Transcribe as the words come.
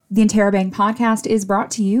The Interrobang podcast is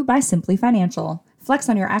brought to you by Simply Financial. Flex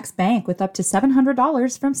on your ex-bank with up to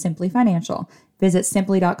 $700 from Simply Financial. Visit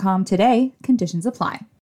simply.com today. Conditions apply.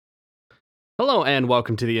 Hello and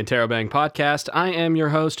welcome to the Interrobang podcast. I am your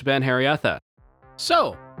host, Ben Harrietha.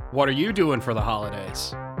 So, what are you doing for the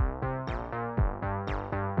holidays?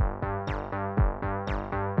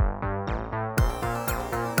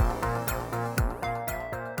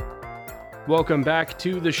 Welcome back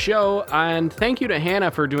to the show, and thank you to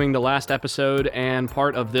Hannah for doing the last episode and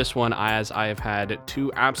part of this one, as I have had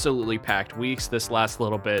 2 absolutely packed weeks this last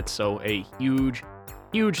little bit, so a huge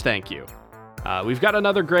thank you. We've got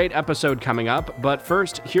another great episode coming up, but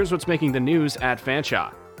first, here's what's making the news at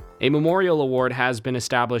Fanshawe. A memorial award has been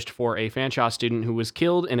established for a Fanshawe student who was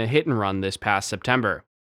killed in a hit-and-run this past September.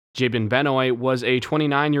 Jibin Benoy was a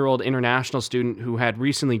 29-year-old international student who had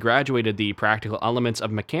recently graduated the Practical Elements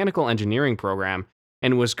of Mechanical Engineering program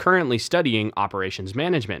and was currently studying operations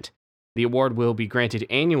management. The award will be granted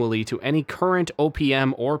annually to any current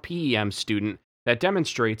OPM or PEM student that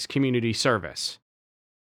demonstrates community service.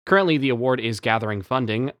 Currently, the award is gathering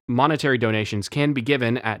funding. Monetary donations can be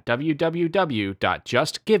given at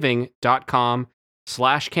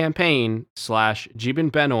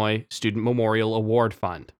www.justgiving.com/campaign/Jibin Benoy Student Memorial Award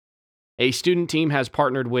Fund. A student team has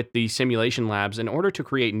partnered with the Simulation Labs in order to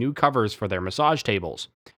create new covers for their massage tables.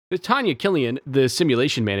 Tanya Killian, the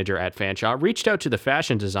simulation manager at Fanshawe, reached out to the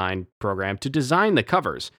fashion design program to design the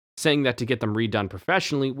covers, saying that to get them redone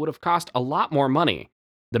professionally would have cost a lot more money.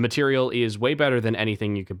 The material is way better than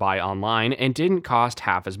anything you could buy online and didn't cost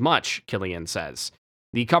half as much, Killian says.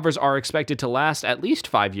 The covers are expected to last at least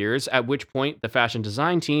 5 years, at which point the fashion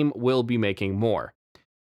design team will be making more.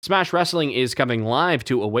 Smash Wrestling is coming live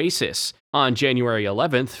to Oasis. On January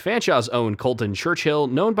 11th, Fanshawe's own Colton Churchill,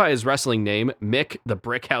 known by his wrestling name Mick the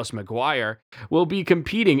Brickhouse McGuire, will be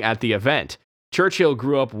competing at the event. Churchill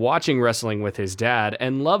grew up watching wrestling with his dad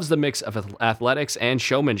and loves the mix of athletics and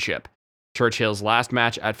showmanship. Churchill's last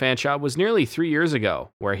match at Fanshawe was nearly 3 years ago,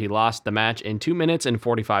 where he lost the match in 2 minutes and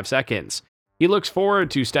 45 seconds. He looks forward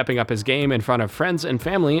to stepping up his game in front of friends and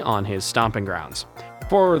family on his stomping grounds.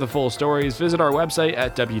 For the full stories, visit our website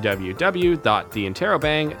at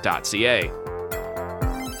www.theinterrobang.ca.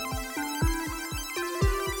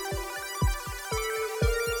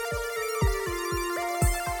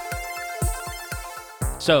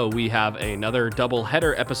 So we have another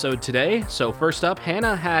double-header episode today. So first up,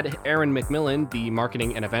 Hannah had Aaron McMillan, the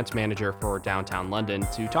marketing and events manager for Downtown London,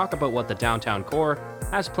 to talk about what the Downtown Core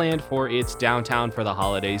has planned for its Downtown for the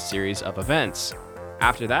Holidays series of events.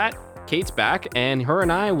 After that, Kate's back, and her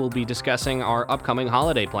and I will be discussing our upcoming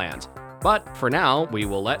holiday plans. But for now, we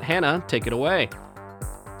will let Hannah take it away.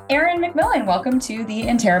 Aaron McMillan, welcome to the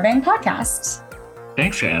Interrobang podcast.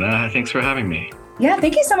 Thanks, Hannah. Thanks for having me. Yeah,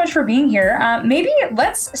 thank you so much for being here. Maybe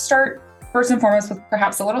let's start first and foremost with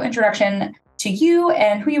perhaps a little introduction to you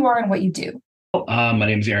and who you are and what you do. My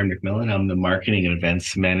name is Aaron McMillan. I'm the marketing and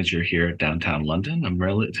events manager here at Downtown London. I'm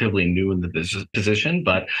relatively new in the business position,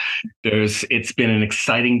 but it's been an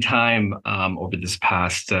exciting time over this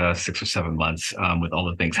past 6 or 7 months with all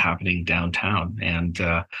the things happening downtown. And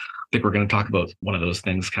I think we're going to talk about one of those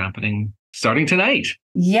things happening starting tonight.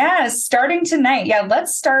 Yes, starting tonight. Yeah,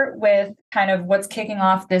 let's start with kind of what's kicking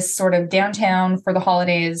off this sort of Downtown for the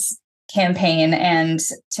Holidays campaign. And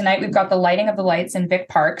tonight we've got the lighting of the lights in Vic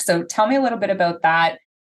Park. So tell me a little bit about that.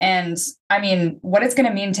 And I mean, what it's going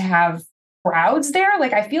to mean to have crowds there.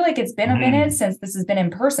 Like, I feel like it's been a minute since this has been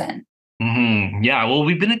in person. Yeah, well,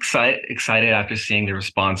 we've been excited after seeing the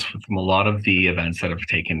response from a lot of the events that have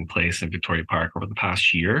taken place in Victoria Park over the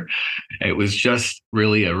past year. It was just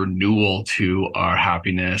really a renewal to our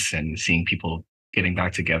happiness and seeing people getting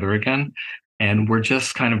back together again. And we're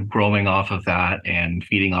just kind of growing off of that and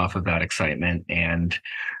feeding off of that excitement and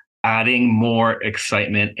adding more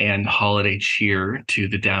excitement and holiday cheer to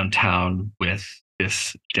the downtown with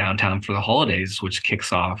this Downtown for the Holidays, which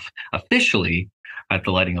kicks off officially at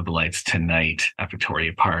the lighting of the lights tonight at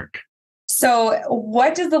Victoria Park. So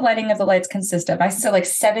what does the lighting of the lights consist of? I said like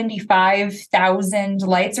 75,000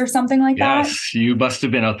 lights or something like that. Yes, you must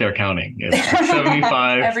have been out there counting. It's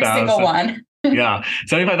 75,000. Every single one. Yeah,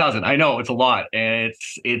 75,000. I know it's a lot. And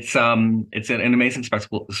it's an amazing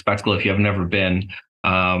spectacle if you have never been.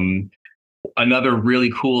 Another really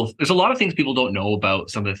cool, there's a lot of things people don't know about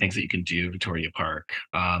some of the things that you can do at Victoria Park.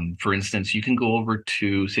 For instance, you can go over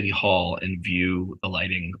to City Hall and view the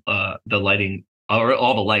lighting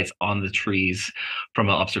all the lights on the trees from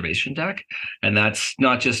an observation deck. And that's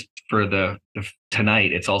not just for the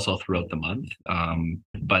tonight, it's also throughout the month.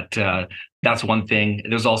 But that's one thing.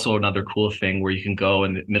 There's also another cool thing where you can go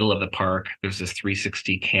in the middle of the park. There's this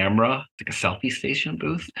 360 camera, like a selfie station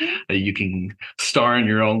booth that you can star in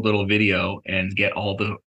your own little video and get all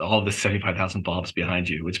the 75,000 bulbs behind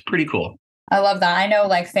you. It's pretty cool. I love that. I know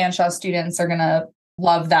like Fanshawe students are going to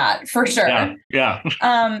love that for sure. Yeah.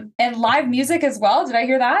 And live music as well. Did I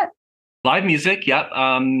hear that? Live music, yep.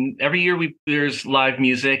 Every year there's live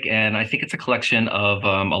music, and I think it's a collection of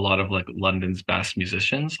a lot of like London's best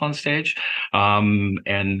musicians on stage. And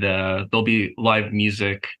there'll be live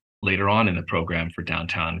music later on in the program for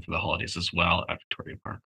downtown for the holidays as well at Victoria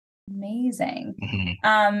Park. Amazing.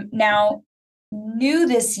 Now, new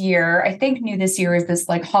this year is this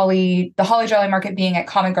like the Holly Jolly Market being at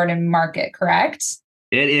Covent Garden Market, correct?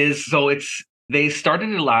 It is. So they started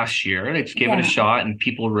it last year. They just gave it a shot and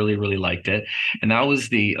people really, really liked it. And that was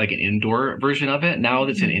an indoor version of it. Now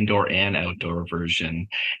it's an indoor and outdoor version.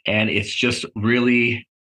 And it's just really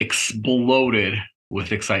exploded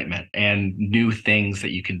with excitement and new things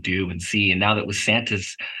that you can do and see. And now that with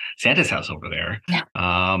Santa's house over there,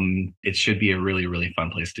 it should be a really, really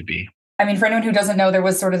fun place to be. I mean, for anyone who doesn't know, there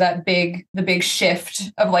was sort of the big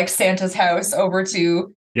shift of like Santa's house over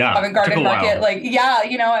to Covent Garden Market. Like,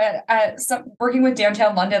 working with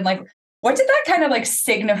downtown London, like, what did that kind of like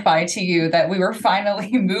signify to you that we were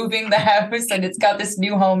finally moving the house and it's got this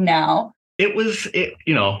new home now?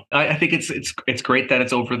 I think it's great that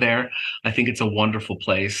it's over there. I think it's a wonderful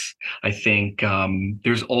place. I think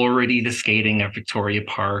there's already the skating at Victoria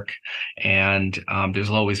Park, and there's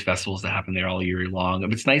always festivals that happen there all year long.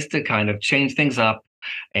 It's nice to kind of change things up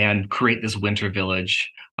and create this winter village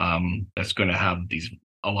that's going to have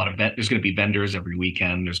there's going to be vendors every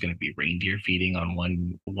weekend. There's going to be reindeer feeding on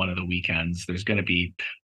one of the weekends. There's going to be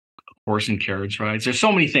horse and carriage rides. There's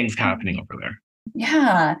so many things happening over there.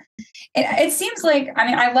 Yeah. It seems like, I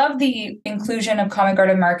mean, I love the inclusion of Covent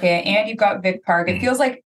Garden Market, and you've got Vic Park. It feels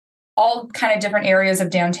like all kind of different areas of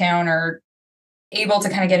downtown are able to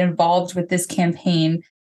kind of get involved with this campaign.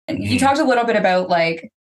 And you talked a little bit about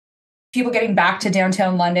like people getting back to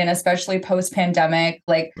downtown London, especially post-pandemic.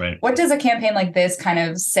 Like, what does a campaign like this kind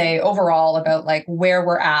of say overall about like where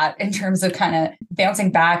we're at in terms of kind of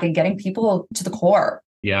bouncing back and getting people to the core?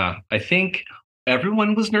 Yeah, I think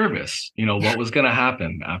everyone was nervous, what was going to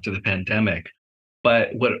happen after the pandemic. But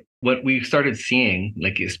what we started seeing,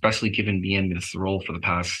 like, especially given me in this role for the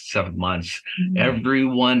past 7 months,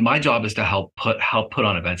 my job is to help put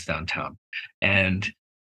on events downtown. And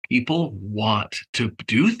people want to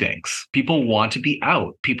do things. People want to be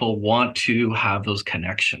out. People want to have those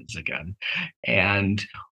connections again. And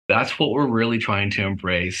that's what we're really trying to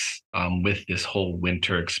embrace with this whole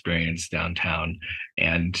winter experience downtown.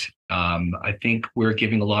 And I think we're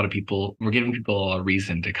giving people a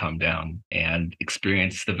reason to come down and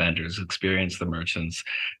experience the vendors, experience the merchants,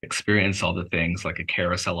 experience all the things like a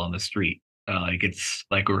carousel on the street. It's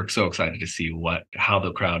like we're so excited to see how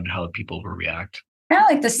the people will react. Kind of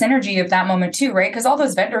like the synergy of that moment too, right? Because all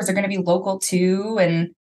those vendors are going to be local too,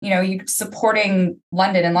 and you supporting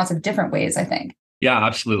London in lots of different ways, I think. Yeah,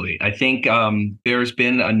 absolutely. I think there's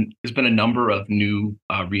been a number of new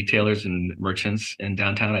retailers and merchants in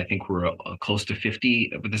downtown. I think we're close to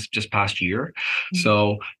 50 this just past year.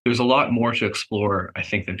 So there's a lot more to explore, I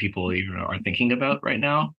think, than people even are thinking about right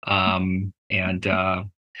now.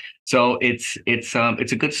 So it's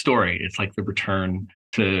a good story. It's like the return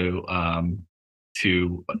to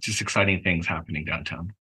just exciting things happening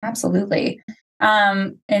downtown. Absolutely.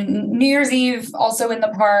 And New Year's Eve also in the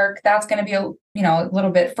park. That's going to be a little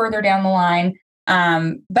bit further down the line.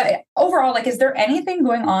 But overall, like, is there anything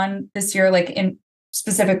going on this year, like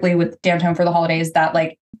specifically with downtown for the holidays, that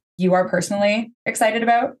like you are personally excited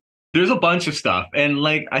about? There's a bunch of stuff, and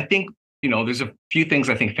like I think there's a few things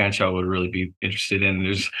I think Fanshawe would really be interested in.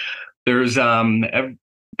 There's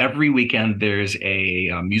every weekend there's a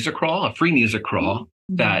music crawl, a free music crawl.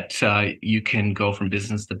 That you can go from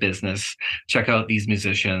business to business, check out these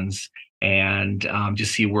musicians, and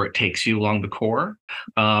just see where it takes you along the core,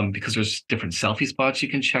 because there's different selfie spots you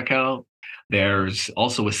can check out. There's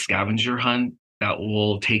also a scavenger hunt that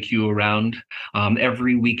will take you around.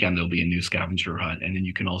 Every weekend there'll be a new scavenger hunt, and then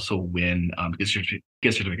you can also win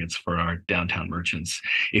gift certificates for our downtown merchants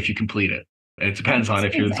if you complete it. It depends on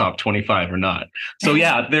if you're the top 25 or not. So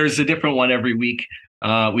yeah, there's a different one every week.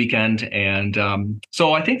 weekend. And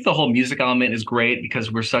so I think the whole music element is great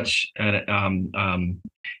because we're such an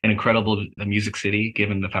incredible music city,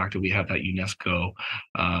 given the fact that we have that UNESCO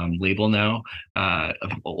label now.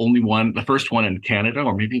 The first one in Canada,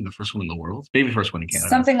 or maybe the first one in the world, maybe the first one in Canada.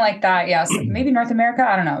 Something like that, yes. Maybe North America.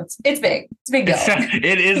 I don't know. It's big. It's a big deal.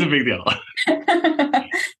 It is a big deal.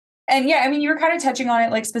 And yeah, I mean, you were kind of touching on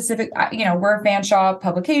it, like specific, we're a Fanshawe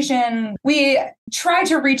publication. We try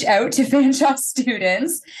to reach out to Fanshawe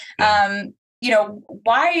students. Why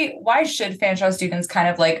should Fanshawe students kind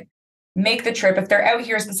of like make the trip if they're out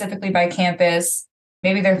here specifically by campus?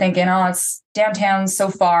 Maybe they're thinking, oh, it's downtown so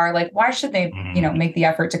far. Like, why should they, make the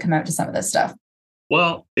effort to come out to some of this stuff?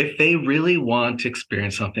 Well, if they really want to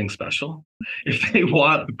experience something special, if they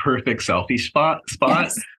want the perfect selfie spot,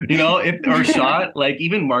 yes. Or shot, like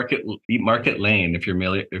even Market Lane, if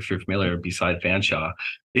you're familiar beside Fanshawe,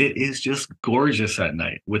 it is just gorgeous at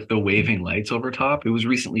night with the waving lights over top. It was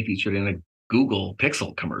recently featured in a Google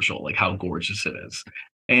Pixel commercial, like how gorgeous it is.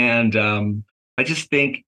 And I just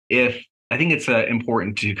think it's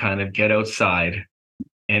important to kind of get outside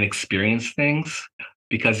and experience things,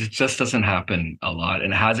 because it just doesn't happen a lot,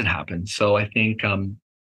 and it hasn't happened. So I think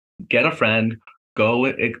get a friend,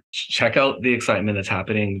 go check out the excitement that's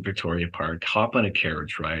happening in Victoria Park, hop on a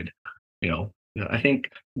carriage ride. I think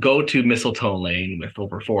go to Mistletoe Lane with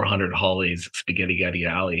over 400 hollies, Spaghetti Getty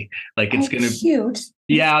Alley. Like it's going to be cute.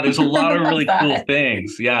 Yeah, there's a lot of really cool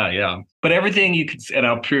things. Yeah. But everything you could, and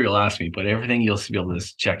I'm sure you'll ask me, but everything you'll be able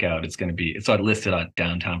to check out, it's listed on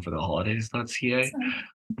downtownfortheholidays.ca.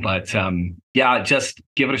 But just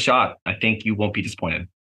give it a shot. I think you won't be disappointed.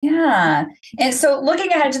 Yeah. And so looking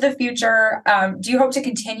ahead to the future, do you hope to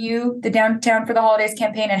continue the Downtown for the Holidays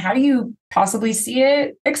campaign, and how do you possibly see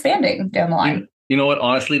it expanding down the line? You know what?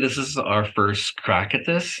 Honestly, this is our first crack at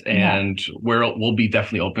this, and we'll be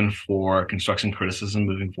definitely open for construction criticism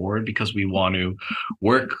moving forward, because we want to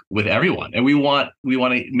work with everyone, and we want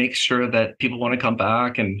to make sure that people want to come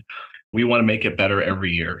back, and we want to make it better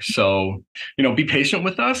every year. So, be patient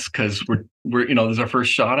with us, because we're this is our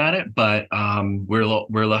first shot at it, but we're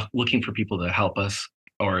looking for people to help us,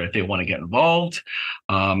 or if they want to get involved.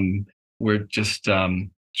 We're just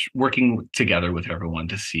working together with everyone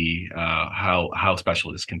to see how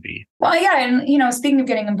special this can be. Well, yeah. And, speaking of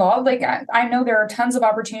getting involved, like I know there are tons of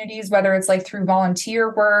opportunities, whether it's like through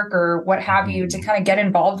volunteer work or what have you, to kind of get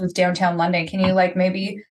involved with Downtown London. Can you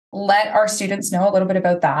maybe let our students know a little bit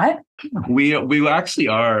about that? We actually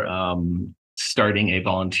are starting a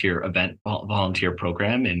volunteer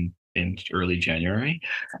program in early January.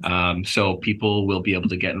 So people will be able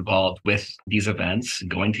to get involved with these events,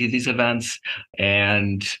 going to these events,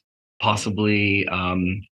 and possibly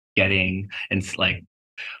getting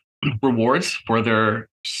rewards for their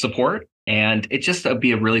support. And it just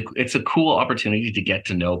it's a cool opportunity to get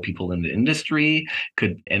to know people in the industry.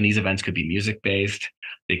 And these events could be music based.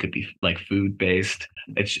 They could be food based.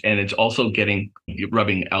 It's also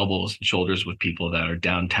rubbing elbows and shoulders with people that are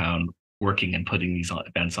downtown working and putting these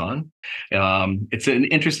events on. It's an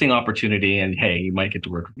interesting opportunity, and hey, you might get to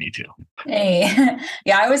work with me too. Hey,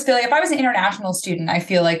 yeah, I always feel like if I was an international student, I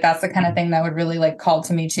feel like that's the kind of thing that would really call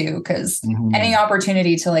to me too, because any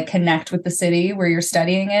opportunity to connect with the city where you're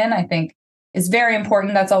studying in, I think is very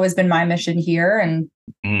important. That's always been my mission here. And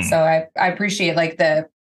so I appreciate the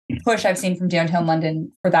push I've seen from Downtown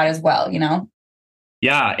London for that as well,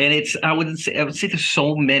 Yeah. And I would say there's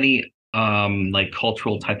so many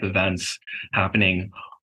cultural type events happening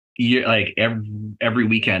every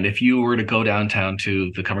weekend. If you were to go downtown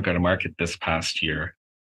to the Covent Garden Market this past year,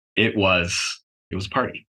 it was a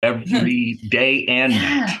party every day and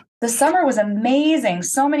night. The summer was amazing.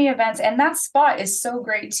 So many events, and that spot is so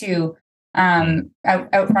great too. Out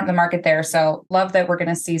front of the market there. So love that we're going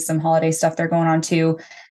to see some holiday stuff there going on too.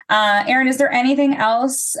 Aaron, is there anything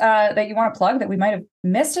else that you want to plug that we might have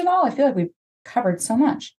missed at all? I feel like we've covered so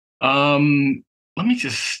much. Let me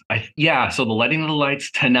just, so the lighting of the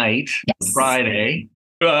lights tonight, Friday.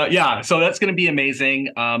 So that's going to be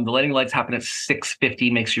amazing. The lighting lights happen at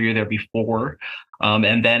 6:50. Make sure you're there before.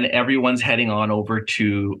 And then everyone's heading on over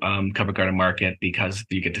to Covent Garden Market, because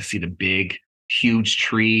you get to see the big, huge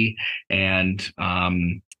tree. And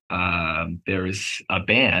there's a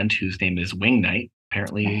band whose name is Wing Night.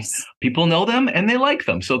 Apparently people know them and they like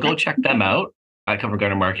them. So go check them out at Covent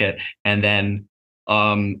Garden Market. And then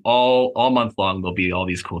all month long, there'll be all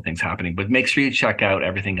these cool things happening. But make sure you check out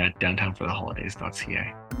everything at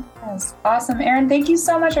downtownfortheholidays.ca. Yes. Awesome. Aaron, thank you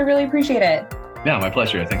so much. I really appreciate it. Yeah, my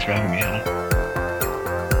pleasure. Thanks for having me, Hannah.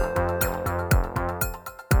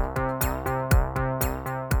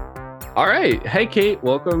 All right. Hey, Kate.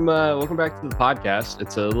 Welcome back to the podcast.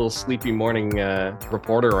 It's a little sleepy morning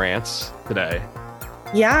reporter rants today.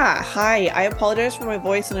 Yeah, hi. I apologize for my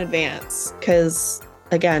voice in advance because,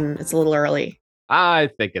 again, it's a little early. I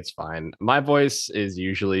think it's fine. My voice is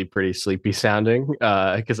usually pretty sleepy sounding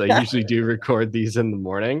because I usually do record these in the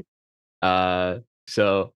morning.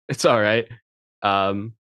 So it's all right.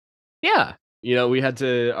 Um, yeah, we had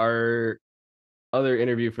to our other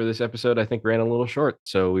interview for this episode. I think ran a little short,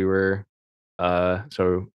 so we were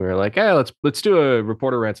like, hey, let's do a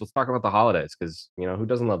reporter rants. Let's talk about the holidays because who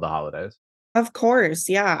doesn't love the holidays? Of course.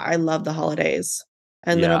 Yeah, I love the holidays.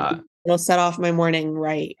 And then Yeah, it'll set off my morning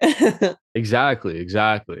right. exactly.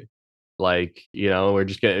 Like we're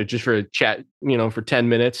just gonna just for a chat, for 10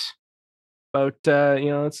 minutes about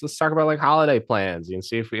let's talk about like holiday plans and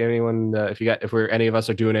see if if we're any of us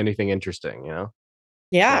are doing anything interesting.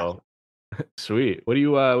 Yeah. So sweet. What do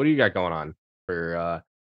you got going on for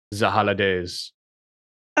the holidays?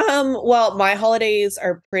 Well, my holidays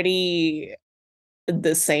are pretty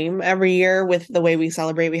the same every year with the way we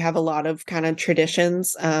celebrate. We have a lot of kind of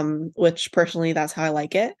traditions, which personally that's how I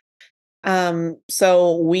like it.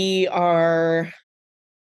 So we are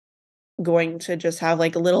going to just have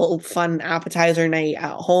like a little fun appetizer night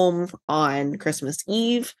at home on Christmas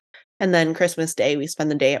Eve. And then Christmas Day, we spend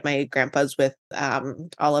the day at my grandpa's with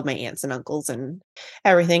all of my aunts and uncles and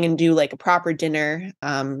everything and do like a proper dinner.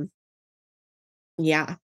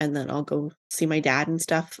 Yeah. And then I'll go see my dad and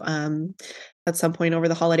stuff at some point over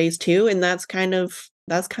the holidays too. And that's kind of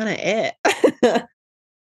it.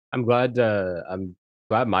 I'm glad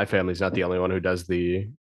my family's not the only one who does the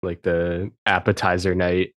appetizer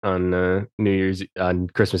night on New Year's on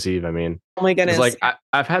Christmas Eve. I mean, Oh my it's goodness. like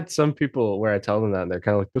I've had some people where I tell them that and they're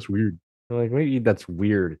kind of like, that's weird. I'm like, maybe that's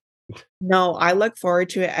weird. No, I look forward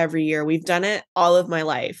to it every year. We've done it all of my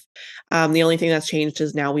life. The only thing that's changed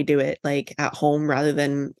is now we do it like at home rather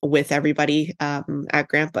than with everybody at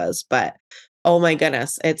grandpa's. But oh my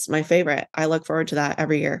goodness, it's my favorite. I look forward to that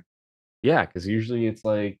every year. Yeah, because usually it's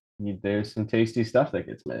like there's some tasty stuff that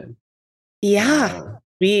gets made. Yeah. Uh,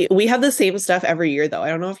 We have the same stuff every year though. I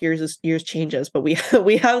don't know if yours changes, but we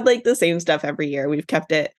we have like the same stuff every year. We've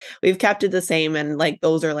kept it the same and like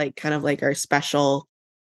those are like kind of like our special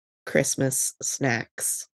Christmas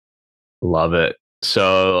snacks. love it.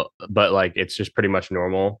 So, but like it's just pretty much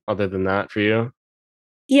normal other than that for you.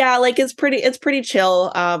 Yeah, like it's pretty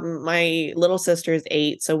chill. My little sister is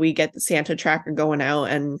 8, so we get the Santa tracker going out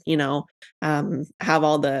and, have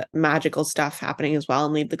all the magical stuff happening as well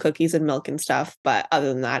and leave the cookies and milk and stuff. But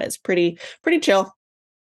other than that, it's pretty chill.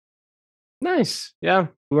 Nice. Yeah.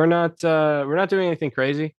 We're not doing anything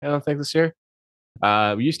crazy, I don't think this year.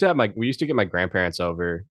 We used to get my grandparents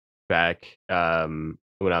over back when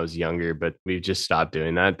I was younger, but we've just stopped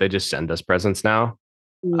doing that. They just send us presents now.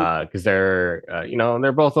 Mm, Because they're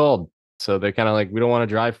they're both old. So they're kind of like, we don't want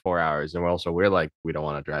to drive 4 hours. And we're like, we don't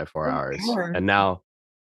want to drive 4 hours. sure. And now,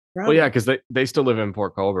 well, yeah, Run. because they still live in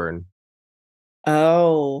Port Colborne.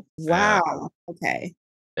 Oh, Yeah. wow. Okay.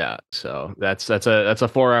 Yeah. So that's a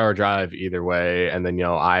 4 hour drive either way. And then,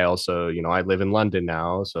 I also, I live in London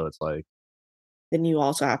now. So it's like, Then you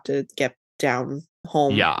also have to get down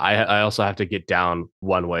home. yeah, I also have to get down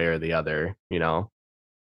one way or the other.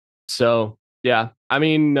 So yeah, I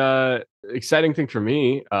mean, exciting thing for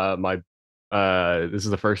me. My This is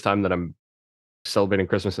the first time that I'm celebrating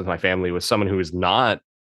Christmas with my family with someone who is not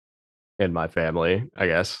in my family. I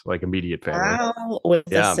guess like immediate family. Wow, with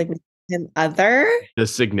a Yeah, significant other? the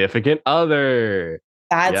significant other.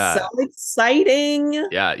 That's so Yeah, exciting.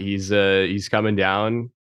 yeah. He's coming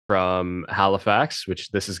down from Halifax, which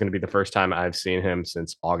this is going to be the first time I've seen him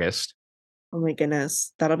since August. Oh my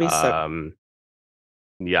goodness. That'll be so Um,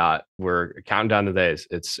 yeah, we're counting down the days.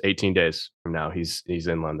 It's 18 days from now. He's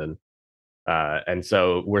in London. And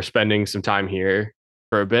so we're spending some time here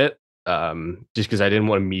for a bit, just because I didn't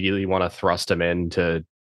want immediately want to thrust him into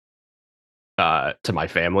to my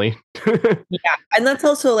family. Yeah, and that's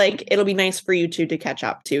also, like, it'll be nice for you 2 to catch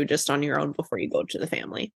up too, just on your own before you go to the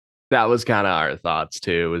family. That was kind of our thoughts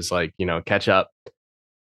too. Was like catch up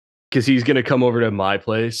because he's gonna come over to my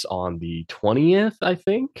place on the 20th, I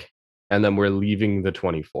think, and then we're leaving the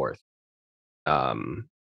 24th. Um,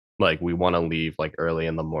 like we want to leave like early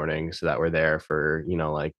in the morning so that we're there for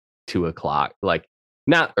like 2 o'clock, like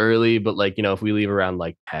not early, but like if we leave around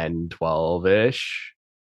like 10, 12 ish,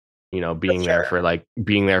 For sure, being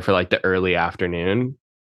there for like the early afternoon,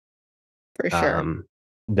 for sure. um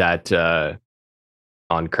that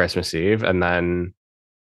on Christmas Eve. And then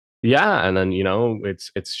yeah, and then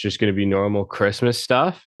it's just going to be normal Christmas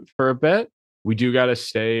stuff for a bit. We do got to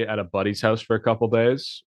stay at a buddy's house for a couple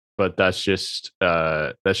days, but that's just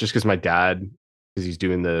because my dad, because he's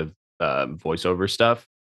doing the voiceover stuff.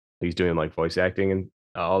 He's doing like voice acting and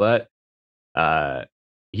all that.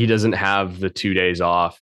 He doesn't have the 2 days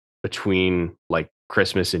off between like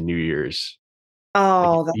Christmas and New Year's.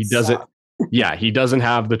 Oh, He that's doesn't. Yeah, he doesn't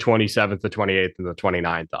have the 27th, the 28th, and the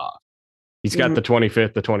 29th off. He's got the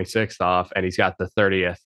 25th, the 26th off, and he's got the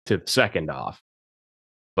 30th to the 2nd off.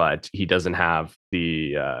 But he doesn't have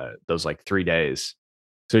the those like 3 days.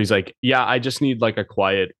 So he's like, yeah, I just need like a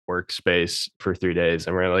quiet workspace for 3 days.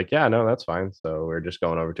 And we're like, yeah, no, that's fine. So we're just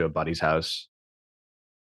going over to a buddy's house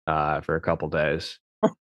for a couple days.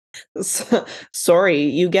 Sorry,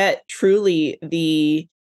 you get truly the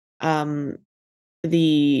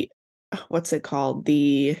what's it called?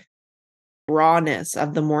 The rawness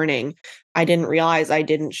of the morning. I didn't realize I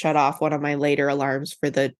didn't shut off one of my later alarms for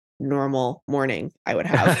the normal morning I would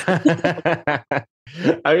have.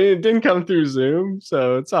 I mean, it didn't come through Zoom,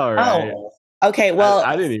 so it's all right. Oh, okay. Well,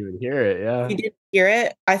 I didn't even hear it. Yeah. you didn't hear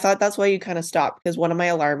it. I thought that's why you kind of stopped because one of my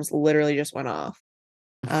alarms literally just went off.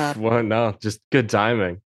 Well, no, just good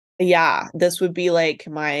timing. Yeah, this would be like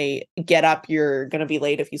my get up, you're gonna be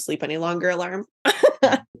late if you sleep any longer alarm.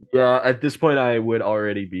 Yeah, at this point, I would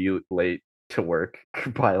already be late to work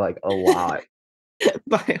by like a lot.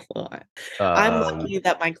 By a lot. I'm lucky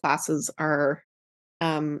that my classes are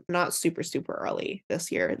not super early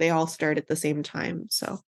this year. They all start at the same time.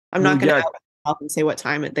 So I'm not gonna out myself and say what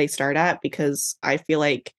time they start at because I feel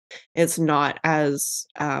like it's not as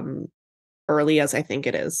early as I think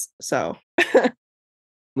it is. So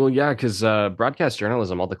well, yeah, because broadcast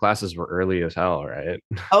journalism, all the classes were early as hell, right?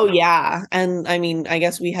 oh yeah. And I mean, I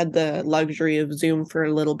guess we had the luxury of Zoom for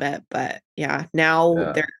a little bit, but yeah,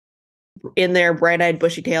 now they're in there bright-eyed,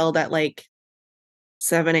 bushy-tailed at like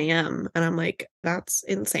 7 a.m. And I'm like, that's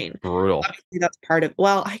insane. Brutal. Obviously, that's part of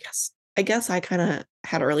well, I guess I kind of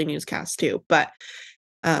had early newscasts too, but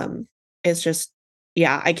it's just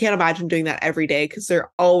yeah, I can't imagine doing that every day because they're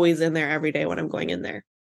always in there every day when I'm going in there.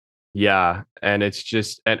 Yeah, and it's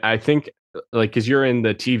just, and I think like because you're in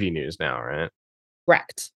the TV news now, right?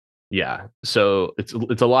 Correct. Yeah, so it's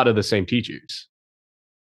a lot of the same teachers.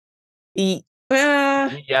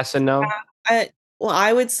 Yes and no. Well,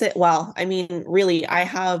 I would say, well, I mean, really, I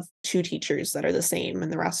have 2 teachers that are the same, and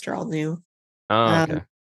the rest are all new. Oh, okay.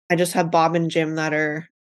 I just have Bob and Jim that are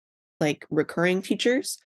like recurring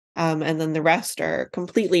teachers, and then the rest are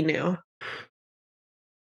completely new.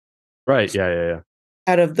 Right. Yeah.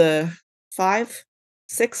 Out of the 5,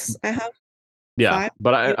 6 I have. Yeah, 5?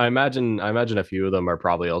 but I imagine a few of them are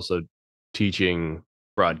probably also teaching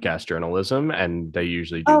broadcast journalism, and they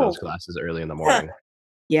usually do those classes early in the morning.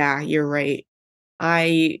 Yeah, you're right.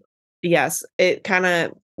 Yes, it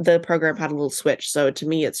kinda the program had a little switch, so to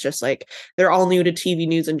me, it's just like, they're all new to TV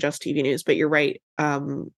news and just TV news, but you're right,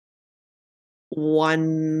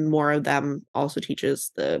 one more of them also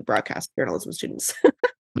teaches the broadcast journalism students.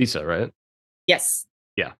 Lisa, right? Yes.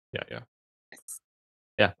 Yeah.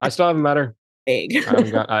 Yeah, I still haven't met her. Big.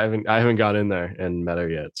 I haven't got in there and met her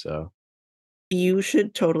yet, so. You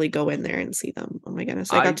should totally go in there and see them. Oh my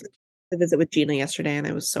goodness. I got to visit with Gina yesterday, and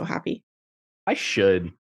I was so happy. I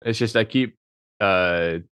should. It's just I keep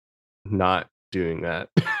not doing that.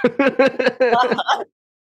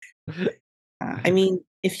 I mean,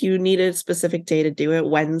 if you need a specific day to do it,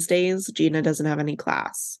 Wednesdays, Gina doesn't have any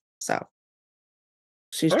class. So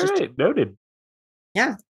she's just right, noted.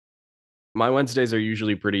 Yeah. My Wednesdays are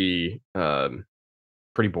usually pretty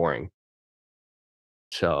boring.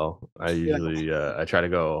 So I usually I try to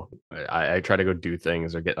go I try to go do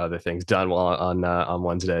things or get other things done while on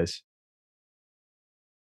Wednesdays.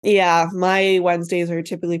 Yeah, my Wednesdays are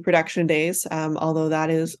typically production days, although that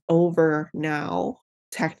is over now,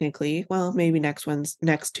 technically. Well, maybe next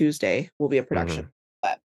Tuesday will be a production.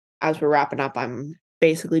 But as we're wrapping up, I'm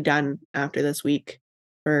basically done after this week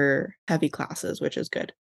for heavy classes, which is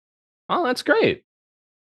good. Oh, that's great.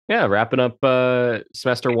 Yeah, wrapping up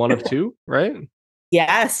semester 1 of 2, right?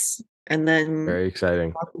 Yes. And then very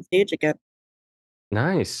exciting. On stage again.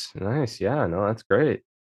 Nice. Yeah, no, that's great.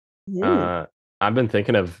 I've been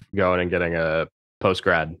thinking of going and getting a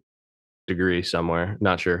post-grad degree somewhere.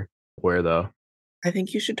 Not sure where though. I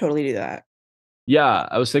think you should totally do that. Yeah,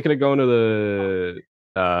 I was thinking of going to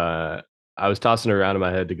the I was tossing around in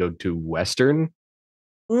my head to go to Western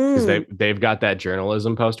because they've got that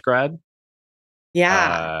journalism post-grad.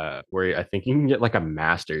 Yeah. Where I think you can get like a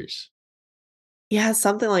master's. Yeah,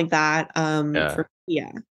 something like that.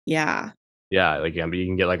 Yeah. Yeah, like you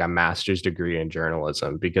can get like a master's degree in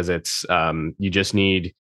journalism because it's you just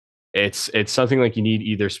need it's something like you need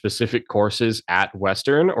either specific courses at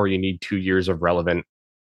Western or you need 2 years of relevant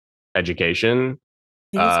education.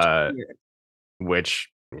 It's 2 years. which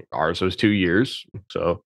ours was 2 years.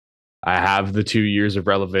 So I have the 2 years of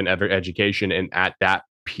relevant education. And at that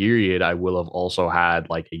period, I will have also had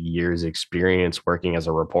like a year's experience working as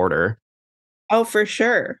a reporter. Oh, for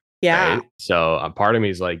sure. Yeah. Right. So a part of me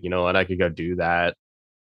is like, you know what, I could go do that.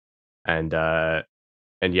 And yeah,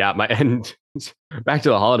 and back to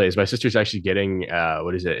the holidays, my sister's actually getting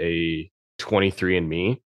what is it, a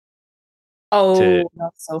 23andMe. Oh,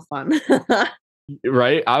 that's so fun.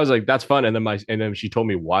 Right. I was like, that's fun. And then she told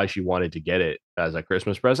me why she wanted to get it as a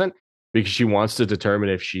Christmas present, because she wants to determine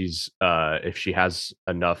if she has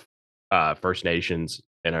enough First Nations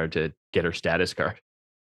in her to get her status card.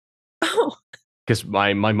 Oh. Because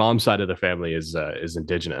my mom's side of the family is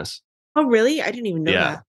Indigenous. Oh, really? I didn't even know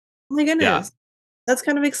that. Oh my goodness. Yeah. That's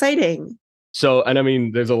kind of exciting. So, and I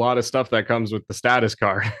mean, there's a lot of stuff that comes with the status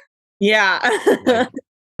card. Yeah. Like,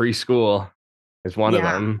 preschool is one of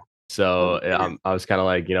them. So I was kind of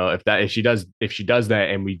like, you know, if she does that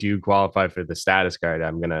and we do qualify for the status card,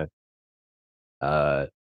 I'm gonna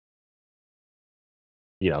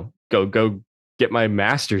go get my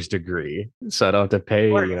master's degree so I don't have to pay,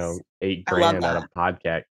 you know, $8,000 out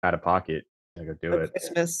of pocket. I go do it.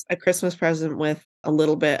 A Christmas present with a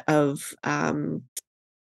little bit of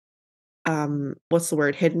what's the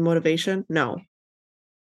word? Hidden motivation? No.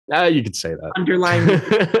 You could say that. Underlying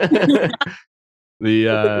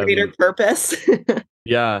the greater purpose.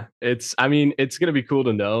 Yeah, it's gonna be cool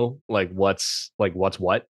to know like what's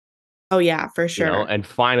what. Oh yeah, for sure. You know, and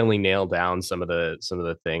finally nail down some of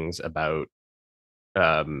the things about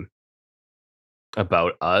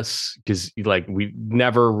us, because like we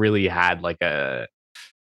never really had like a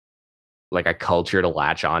culture to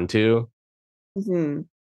latch onto. Mm-hmm.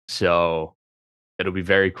 So it'll be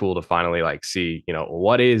very cool to finally like see, you know,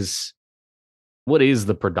 what is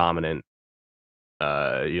the predominant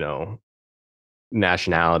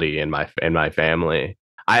nationality in my family.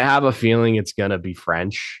 I have a feeling it's gonna be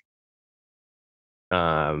French.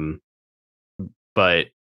 But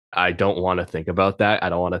I don't want to think about that. I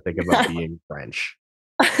don't want to think about being French.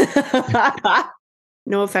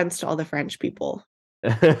 No offense to all the French people.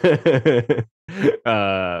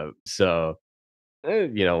 So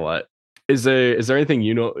you know what? Is there anything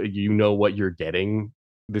you know what you're getting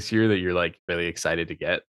this year that you're like really excited to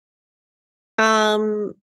get?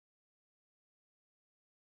 I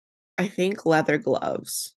think leather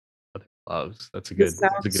gloves. Leather gloves. That's a good.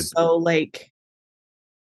 So like,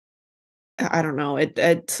 I don't know.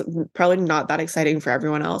 It's probably not that exciting for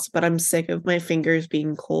everyone else, but I'm sick of my fingers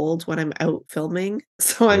being cold when I'm out filming.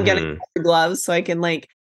 So I'm getting leather gloves so I can like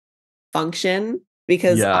function,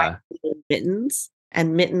 because I need mittens,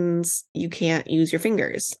 and mittens you can't use your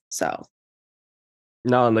fingers. So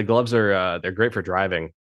no, and the gloves are they're great for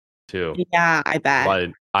driving too. Yeah, I bet. But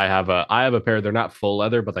I have a pair. They're not full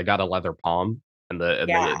leather, but they got a leather palm, and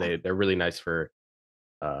they're really nice for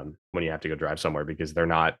when you have to go drive somewhere, because they're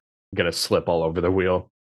not gonna slip all over the wheel.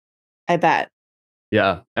 I bet.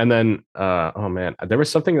 Yeah. And then oh man, there was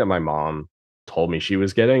something that my mom told me she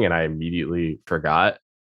was getting and I immediately forgot.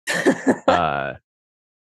 I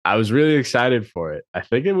was really excited for it. I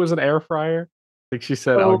think it was an air fryer. I think she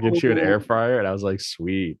said, I'll get you an air fryer, and I was like,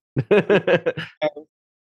 sweet. Those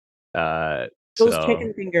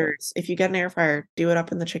chicken fingers, if you get an air fryer, do it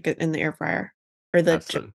up in the air fryer, or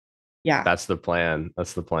yeah, that's the plan.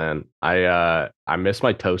 I miss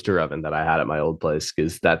my toaster oven that I had at my old place,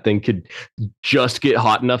 because that thing could just get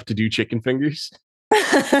hot enough to do chicken fingers.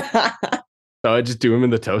 So I just do them in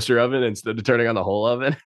the toaster oven instead of turning on the whole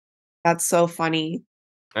oven. That's so funny.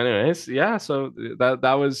 Anyways, yeah, so that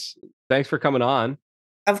was, thanks for coming on.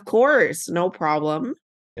 Of course, no problem.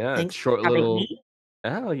 Yeah, thanks short little.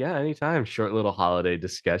 Oh yeah, anytime. Short little holiday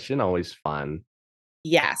discussion, always fun.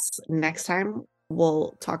 Yes, next time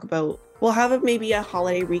we'll have maybe a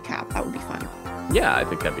holiday recap. That would be fun. Yeah, I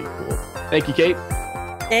think that'd be cool. Thank you, Kate.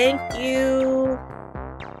 Thank you.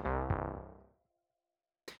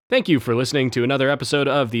 Thank you for listening to another episode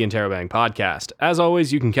of the Interrobang podcast. As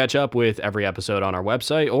always, you can catch up with every episode on our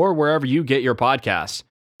website or wherever you get your podcasts.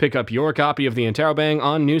 Pick up your copy of the Interrobang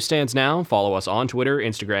on newsstands now, follow us on Twitter,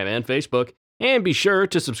 Instagram, and Facebook, and be sure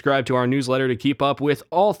to subscribe to our newsletter to keep up with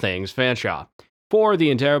all things Fanshawe. For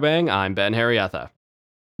the Interrobang, I'm Ben Harrietha.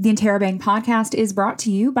 The Interrobang podcast is brought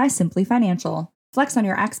to you by Simply Financial. Flex on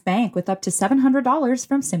your ex-bank with up to $700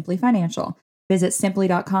 from Simply Financial. Visit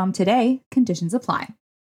simply.com today. Conditions apply.